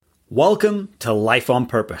Welcome to Life on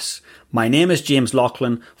Purpose. My name is James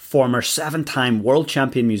Laughlin, former 7-time world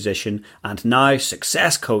champion musician and now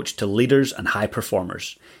success coach to leaders and high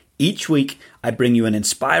performers. Each week, I bring you an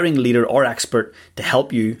inspiring leader or expert to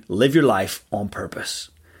help you live your life on purpose.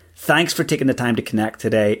 Thanks for taking the time to connect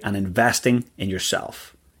today and investing in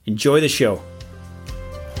yourself. Enjoy the show.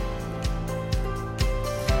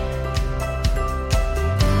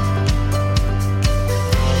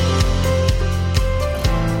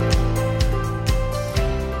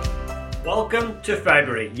 Welcome to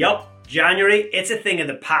February. Yup, January, it's a thing of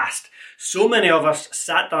the past. So many of us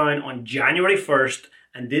sat down on January 1st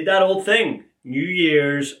and did that old thing, New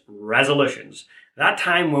Year's resolutions. That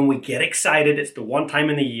time when we get excited, it's the one time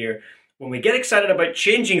in the year when we get excited about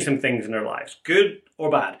changing some things in our lives, good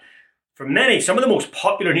or bad. For many, some of the most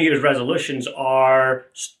popular New Year's resolutions are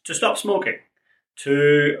to stop smoking,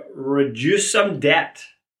 to reduce some debt.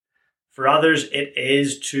 For others, it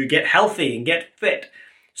is to get healthy and get fit.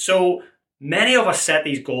 So many of us set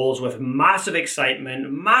these goals with massive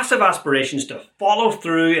excitement, massive aspirations to follow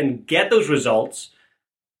through and get those results.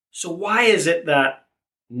 So why is it that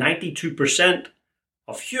 92%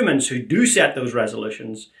 of humans who do set those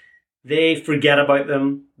resolutions, they forget about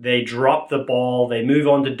them, they drop the ball, they move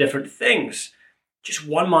on to different things just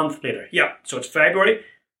 1 month later? Yeah, so it's February.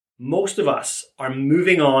 Most of us are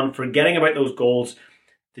moving on, forgetting about those goals.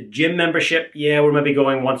 The gym membership, we're maybe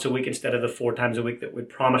going once a week instead of the 4 times a week that we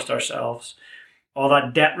promised ourselves. All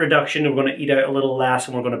that debt reduction, we're going to eat out a little less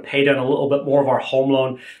and we're going to pay down a little bit more of our home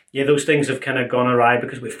loan. Those things have kind of gone awry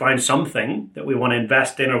because we found something that we want to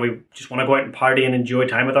invest in, or we just want to go out and party and enjoy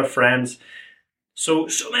time with our friends. So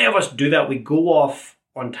many of us do that. We go off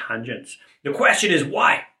on tangents. The question is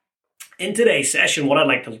why? In today's session, what I'd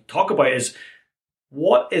like to talk about is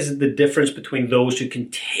what is the difference between those who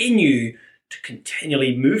continue to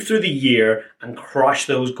continually move through the year and crush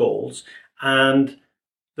those goals, and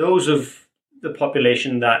those of the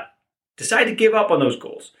population that decide to give up on those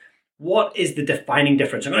goals. What is the defining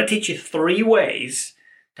difference? I'm going to teach you 3 ways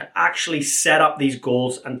to actually set up these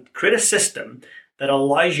goals and create a system that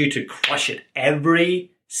allows you to crush it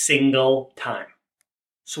every single time.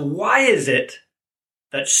 So why is it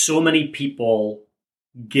that so many people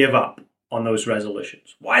give up on those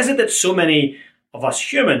resolutions? Why is it that so many of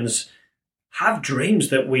us humans have dreams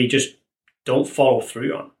that we just don't follow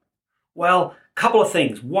through on? Well, a couple of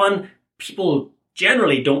things. One, people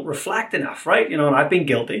generally don't reflect enough, right? And I've been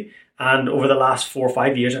guilty. And over the last 4 or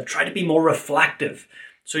 5 years, I've tried to be more reflective.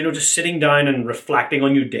 So, just sitting down and reflecting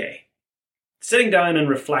on your day, sitting down and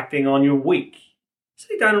reflecting on your week,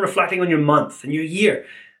 sitting down and reflecting on your month and your year.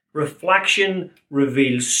 Reflection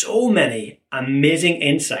reveals so many amazing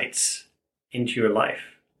insights into your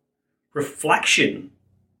life. Reflection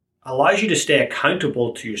allows you to stay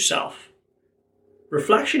accountable to yourself.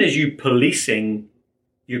 Reflection is you policing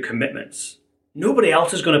your commitments. Nobody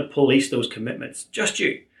else is going to police those commitments, just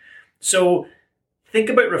you. So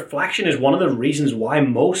think about reflection as one of the reasons why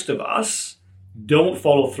most of us don't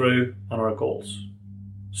follow through on our goals.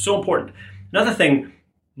 So important. Another thing,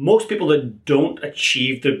 most people that don't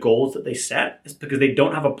achieve the goals that they set is because they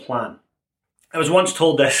don't have a plan. I was once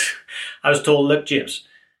told this. I was told, look, James,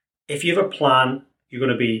 if you have a plan, you're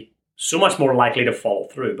going to be so much more likely to follow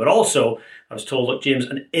through. But also, I was told, look, James,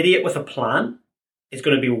 an idiot with a plan is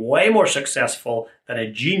going to be way more successful than a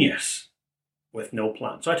genius with no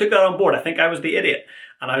plan. So I took that on board. I think I was the idiot.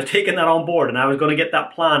 And I was taking that on board, and I was going to get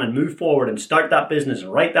that plan and move forward and start that business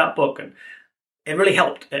and write that book. And it really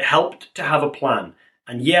helped. It helped to have a plan.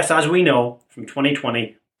 And yes, as we know from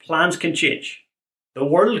 2020, plans can change. The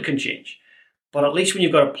world can change. But at least when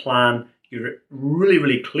you've got a plan, you're really,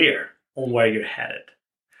 really clear on where you're headed.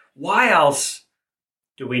 Why else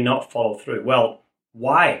do we not follow through? Well,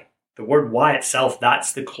 why? The word why itself,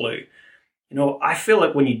 that's the clue. I feel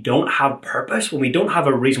like when you don't have purpose, when we don't have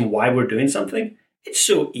a reason why we're doing something, it's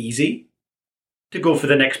so easy to go for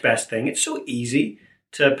the next best thing. It's so easy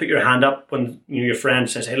to put your hand up when your friend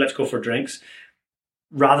says, hey, let's go for drinks,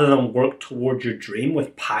 rather than work towards your dream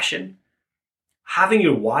with passion. Having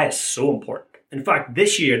your why is so important. In fact,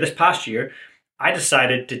 this past year, I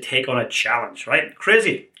decided to take on a challenge, right?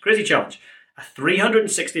 Crazy challenge. A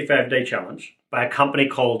 365-day challenge by a company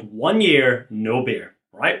called 1 Year No Beer,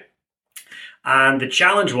 right? And the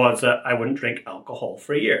challenge was that I wouldn't drink alcohol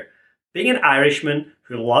for a year. Being an Irishman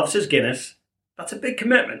who loves his Guinness, that's a big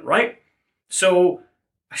commitment, right? So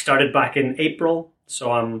I started back in April.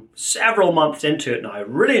 So I'm several months into it now,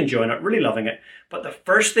 really enjoying it, really loving it. But the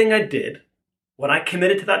first thing I did when I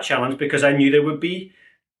committed to that challenge, because I knew there would be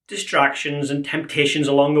distractions and temptations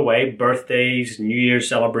along the way, birthdays, New Year's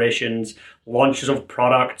celebrations, launches of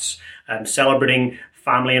products, celebrating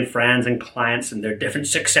family and friends and clients and their different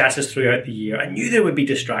successes throughout the year, I knew there would be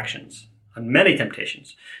distractions and many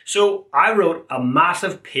temptations. So I wrote a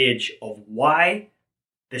massive page of why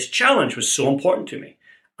this challenge was so important to me.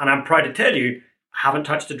 And I'm proud to tell you, I haven't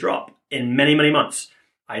touched a drop in many, many months.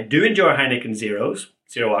 I do enjoy Heineken Zeros,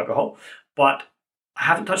 zero alcohol, but I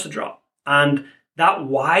haven't touched a drop. And that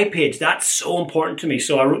why page, that's so important to me.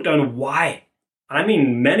 So I wrote down why. I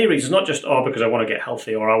mean, many reasons, not just, because I want to get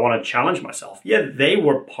healthy or I want to challenge myself. Yeah, they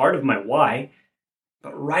were part of my why,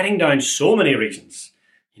 but writing down so many reasons,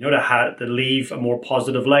 to leave a more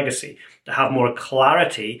positive legacy, to have more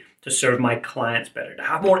clarity to serve my clients better, to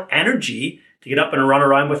have more energy to get up and run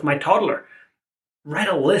around with my toddler. Write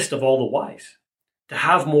a list of all the whys. To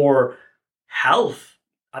have more health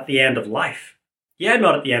at the end of life. Yeah,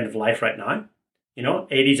 not at the end of life right now.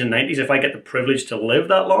 80s and 90s, if I get the privilege to live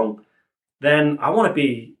that long, then I want to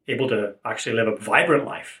be able to actually live a vibrant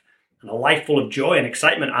life and a life full of joy and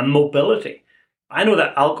excitement and mobility. I know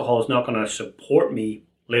that alcohol is not going to support me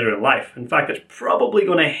later in life. In fact, it's probably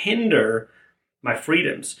going to hinder my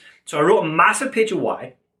freedoms. So I wrote a massive page of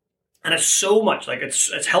why, and it's so much,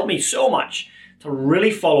 it's helped me so much to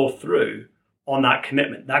really follow through on that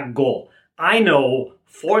commitment, that goal. I know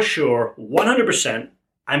for sure, 100%,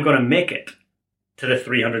 I'm going to make it to the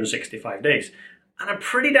 365 days. And I'm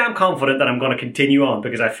pretty damn confident that I'm going to continue on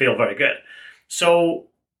because I feel very good. So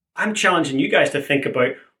I'm challenging you guys to think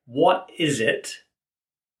about what is it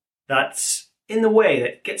that's in the way,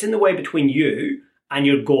 that gets in the way between you and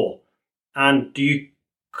your goal. And do you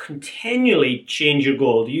continually change your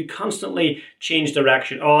goal? Do you constantly change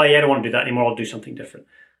direction? Oh, yeah, I don't want to do that anymore. I'll do something different.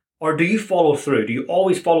 Or do you follow through? Do you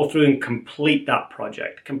always follow through and complete that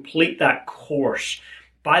project, complete that course,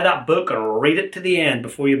 buy that book and read it to the end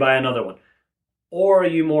before you buy another one? Or are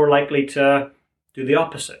you more likely to do the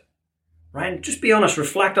opposite? Right? And just be honest,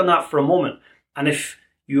 reflect on that for a moment. And if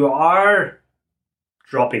you are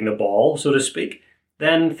dropping the ball, so to speak,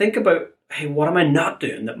 then think about, hey, what am I not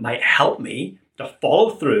doing that might help me to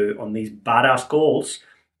follow through on these badass goals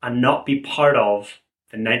and not be part of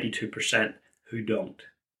the 92% who don't?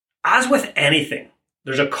 As with anything,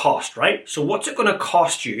 there's a cost, right? So what's it going to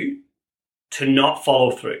cost you to not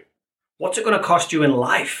follow through? What's it going to cost you in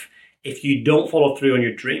life if you don't follow through on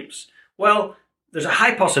your dreams? Well, there's a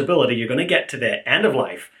high possibility you're going to get to the end of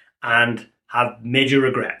life and have major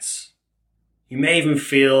regrets. You may even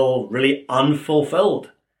feel really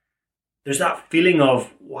unfulfilled. There's that feeling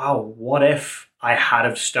of, wow, what if I had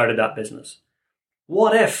have started that business?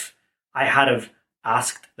 What if I had have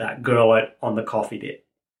asked that girl out on the coffee date?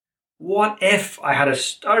 What if I had have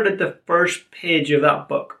started the first page of that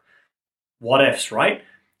book? What ifs, right?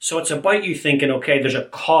 So it's about you thinking, okay, there's a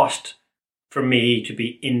cost for me to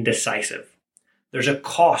be indecisive. There's a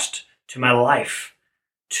cost to my life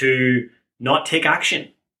to not take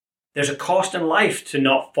action. There's a cost in life to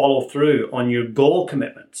not follow through on your goal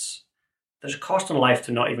commitments. There's a cost in life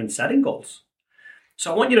to not even setting goals.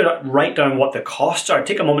 So I want you to write down what the costs are.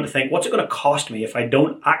 Take a moment to think, what's it going to cost me if I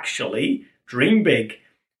don't actually dream big,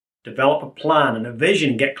 develop a plan and a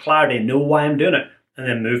vision, get clarity, know why I'm doing it, and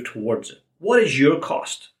then move towards it? What is your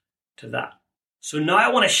cost to that? So now I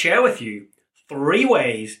want to share with you 3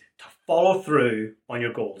 ways to follow through on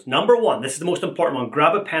your goals. Number 1, this is the most important one.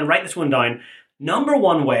 Grab a pen, write this one down. Number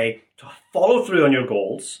 1 way to follow through on your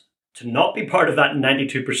goals, to not be part of that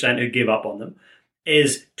 92% who give up on them,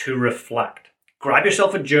 is to reflect. Grab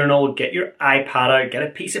yourself a journal, get your iPad out, get a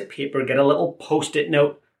piece of paper, get a little post-it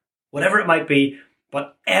note, whatever it might be.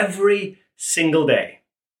 But every single day,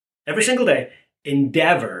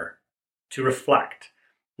 endeavor to reflect.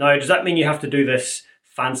 Now, does that mean you have to do this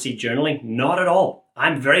fancy journaling? Not at all.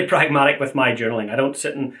 I'm very pragmatic with my journaling. I don't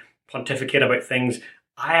sit and pontificate about things.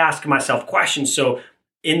 I ask myself questions. So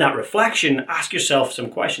in that reflection, ask yourself some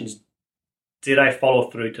questions. Did I follow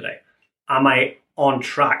through today? Am I on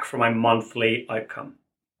track for my monthly outcome?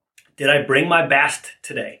 Did I bring my best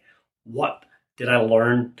today? What did I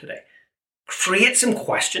learn today? Create some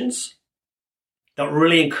questions that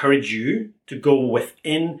really encourage you to go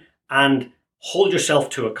within and hold yourself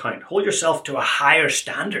to account. Hold yourself to a higher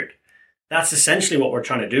standard. That's essentially what we're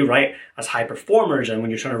trying to do, right? As high performers, and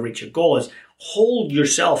when you're trying to reach a goal, is hold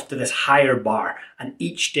yourself to this higher bar. And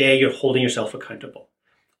each day you're holding yourself accountable.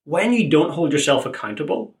 When you don't hold yourself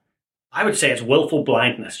accountable, I would say it's willful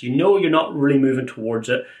blindness. You know you're not really moving towards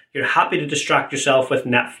it. You're happy to distract yourself with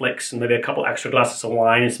Netflix and maybe a couple extra glasses of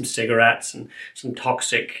wine and some cigarettes and some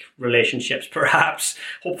toxic relationships, perhaps.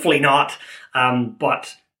 Hopefully not.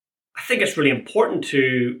 But I think it's really important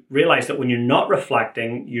to realize that when you're not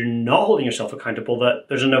reflecting, you're not holding yourself accountable, that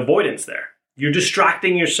there's an avoidance there. You're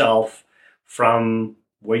distracting yourself from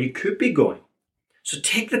where you could be going. So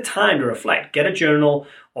take the time to reflect. Get a journal,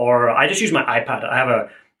 or I just use my iPad. I have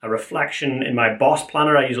a reflection in my Boss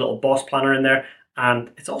Planner. I use a little Boss Planner in there,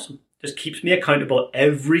 and it's awesome. Just keeps me accountable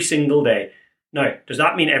every single day. Now, does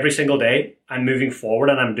that mean every single day I'm moving forward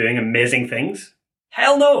and I'm doing amazing things?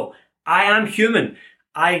 Hell no. I am human.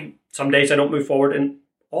 Some days I don't move forward in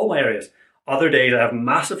all my areas. Other days I have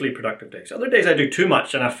massively productive days. Other days I do too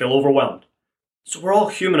much and I feel overwhelmed. So we're all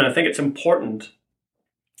human, and I think it's important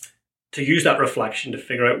to use that reflection to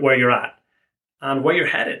figure out where you're at and where you're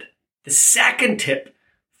headed. The second tip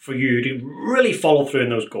for you to really follow through in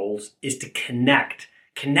those goals is to connect.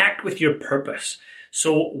 Connect with your purpose.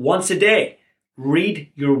 So once a day,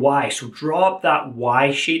 read your why. So draw up that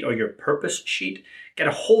why sheet or your purpose sheet. Get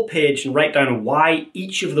a whole page and write down why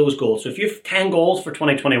each of those goals. So if you have 10 goals for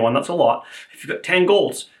 2021, that's a lot. If you've got 10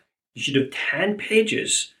 goals, you should have 10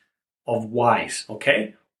 pages of whys,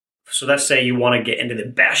 okay? So let's say you want to get into the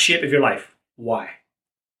best shape of your life. Why?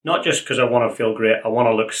 Not just because I want to feel great, I want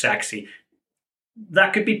to look sexy.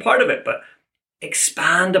 That could be part of it, but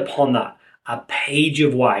expand upon that. A page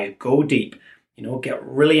of why. Go deep. Get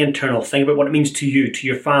really internal. Think about what it means to you, to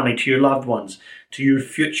your family, to your loved ones, to your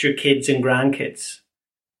future kids and grandkids.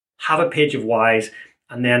 Have a page of whys,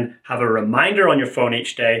 and then have a reminder on your phone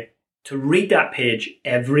each day to read that page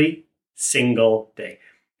every single day.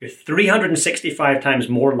 You're 365 times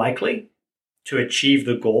more likely to achieve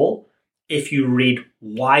the goal if you read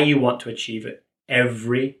why you want to achieve it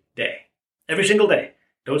every day. Every single day.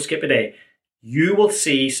 Don't skip a day. You will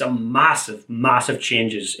see some massive, massive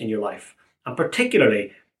changes in your life, and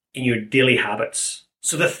particularly in your daily habits.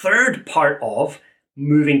 So the third part of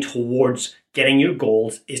moving towards getting your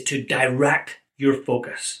goals is to direct your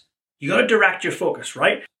focus. You got to direct your focus,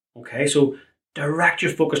 right? Okay, so direct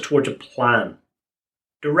your focus towards a plan.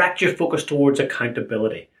 Direct your focus towards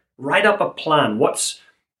accountability. Write up a plan. What's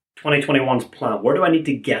 2021's plan? Where do I need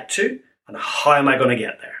to get to? And how am I going to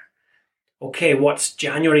get there? Okay, what's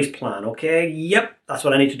January's plan? Okay, yep, that's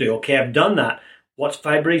what I need to do. Okay, I've done that. What's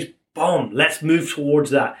February's? Boom, let's move towards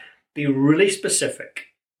that. Be really specific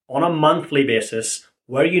on a monthly basis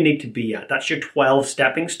where you need to be at. That's your 12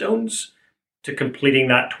 stepping stones to completing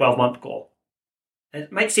that 12-month goal.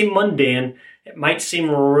 It might seem mundane, it might seem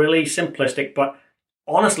really simplistic, but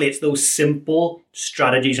honestly, it's those simple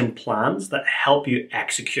strategies and plans that help you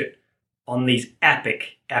execute on these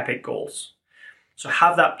epic, epic goals. So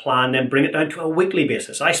have that plan, then bring it down to a weekly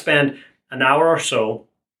basis. I spend an hour or so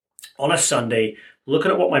on a Sunday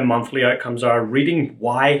looking at what my monthly outcomes are, reading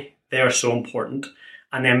why they are so important,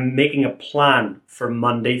 and then making a plan for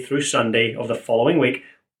Monday through Sunday of the following week,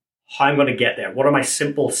 how I'm going to get there. What are my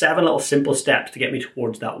 7 little simple steps to get me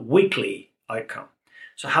towards that weekly outcome?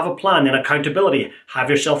 So have a plan, then accountability.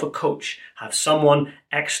 Have yourself a coach. Have someone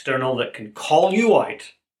external that can call you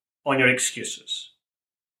out on your excuses.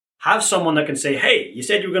 Have someone that can say, hey, you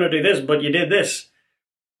said you were going to do this, but you did this.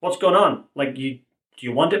 What's going on? Do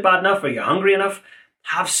you want it bad enough? Are you hungry enough?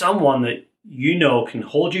 Have someone that you know can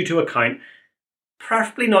hold you to account,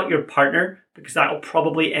 preferably not your partner, because that will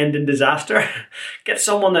probably end in disaster. Get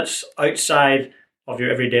someone that's outside of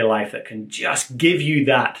your everyday life that can just give you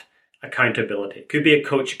that accountability. It could be a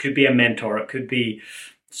coach, it could be a mentor, it could be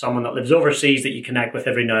someone that lives overseas that you connect with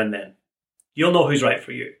every now and then. You'll know who's right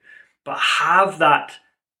for you. But have that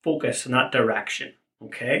focus and that direction,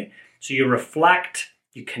 okay? So you reflect,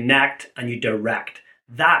 you connect, and you direct.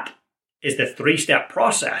 That is the 3-step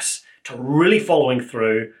process to really following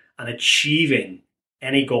through and achieving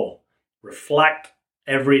any goal. Reflect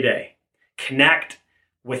every day. Connect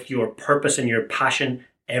with your purpose and your passion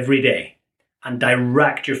every day. And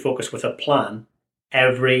direct your focus with a plan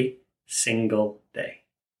every single day.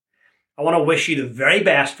 I want to wish you the very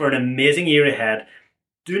best for an amazing year ahead.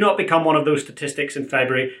 Do not become one of those statistics in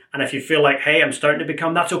February. And if you feel like, hey, I'm starting to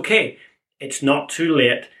become, that's okay. It's not too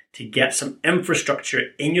late to get some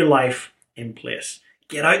infrastructure in your life in place.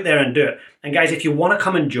 Get out there and do it. And guys, if you want to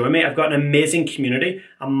come and join me, I've got an amazing community,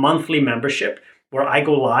 a monthly membership where I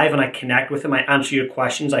go live and I connect with them. I answer your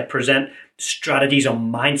questions. I present strategies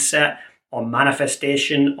on mindset, on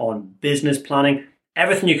manifestation, on business planning,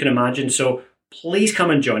 everything you can imagine. So please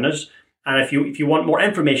come and join us. And if you want more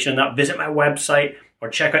information on that, visit my website or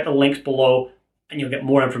check out the links below and you'll get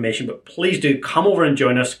more information. But please do come over and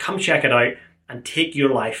join us. Come check it out and take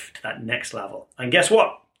your life to that next level. And guess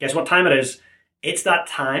what? Guess what time it is? It's that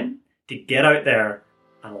time to get out there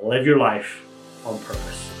and live your life on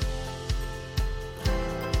purpose.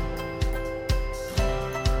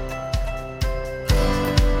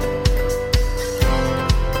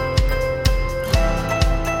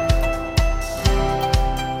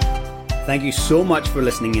 Thank you so much for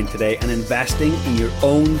listening in today and investing in your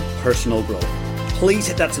own personal growth. please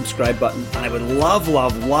hit that subscribe button, and I would love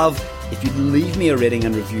if you'd leave me a rating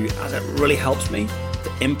and review, as it really helps me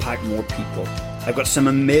to impact more people. I've got some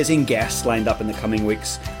amazing guests lined up in the coming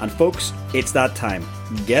weeks, and folks, it's that time.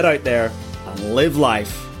 Get out there and live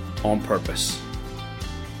life on purpose.